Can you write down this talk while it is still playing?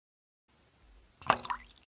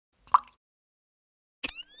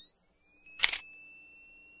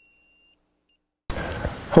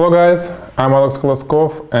Hello guys, I'm Alex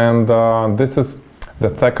Koloskov, and this is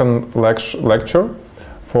the second lecture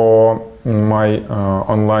for my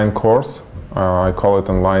online course. I call it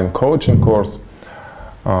online coaching course,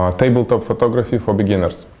 Tabletop Photography for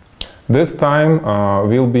Beginners. This time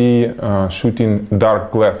we'll be shooting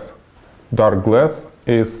dark glass. Dark glass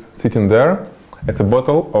is sitting there. It's a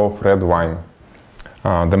bottle of red wine.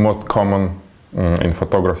 The most common in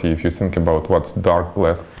photography, if you think about what dark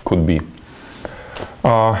glass could be.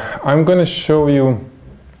 I'm going to show you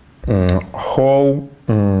whole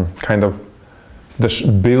kind of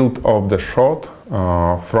the build of the shot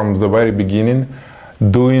from the very beginning,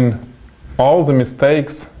 doing all the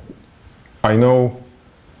mistakes I know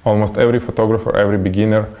almost every photographer, every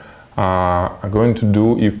beginner are going to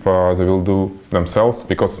do if they will do themselves,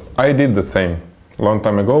 because I did the same a long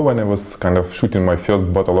time ago when I was kind of shooting my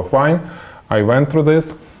first bottle of wine. I went through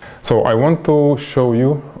this. So I want to show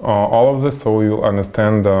you all of this so you'll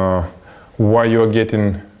understand why you're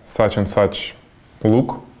getting such and such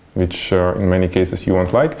look, which in many cases you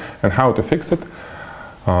won't like, and how to fix it.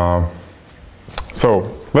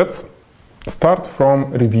 So let's start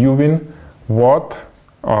from reviewing what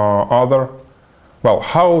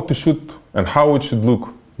how to shoot and how it should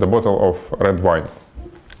look, the bottle of red wine.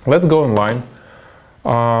 Let's go online.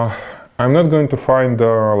 I'm not going to find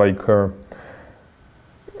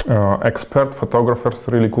expert photographers,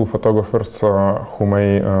 really cool photographers who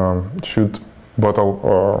may shoot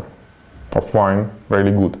bottle of wine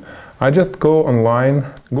really good. I just go online,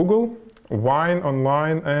 Google wine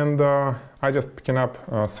online, and I just picking up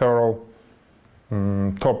several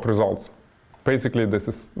top results. Basically,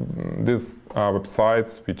 these are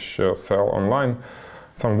websites which sell online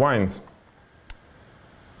some wines.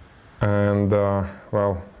 And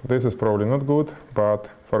well, this is probably not good, but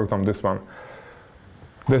for example, this one.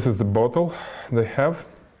 This is the bottle they have.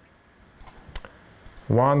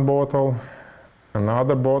 One bottle,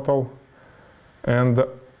 another bottle, and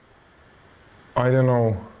I don't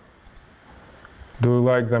know, do you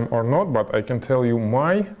like them or not, but I can tell you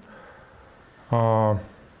my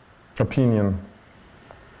opinion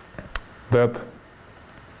that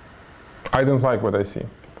I don't like what I see.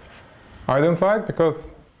 I don't like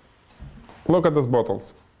because look at those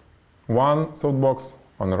bottles. One softbox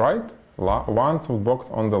on the right, one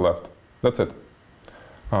softbox on the left. That's it.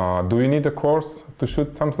 Do you need a course to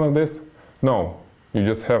shoot something like this? No. You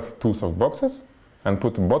just have two softboxes and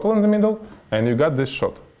put a bottle in the middle and you got this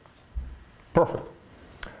shot. Perfect.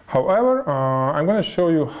 However, I'm going to show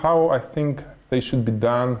you how I think they should be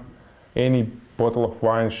done. Any bottle of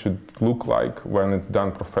wine should look like when it's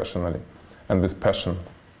done professionally and with passion.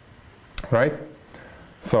 Right?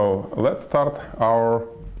 So let's start our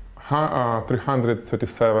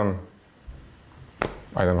 337,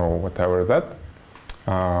 I don't know, whatever is that,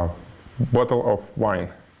 bottle of wine.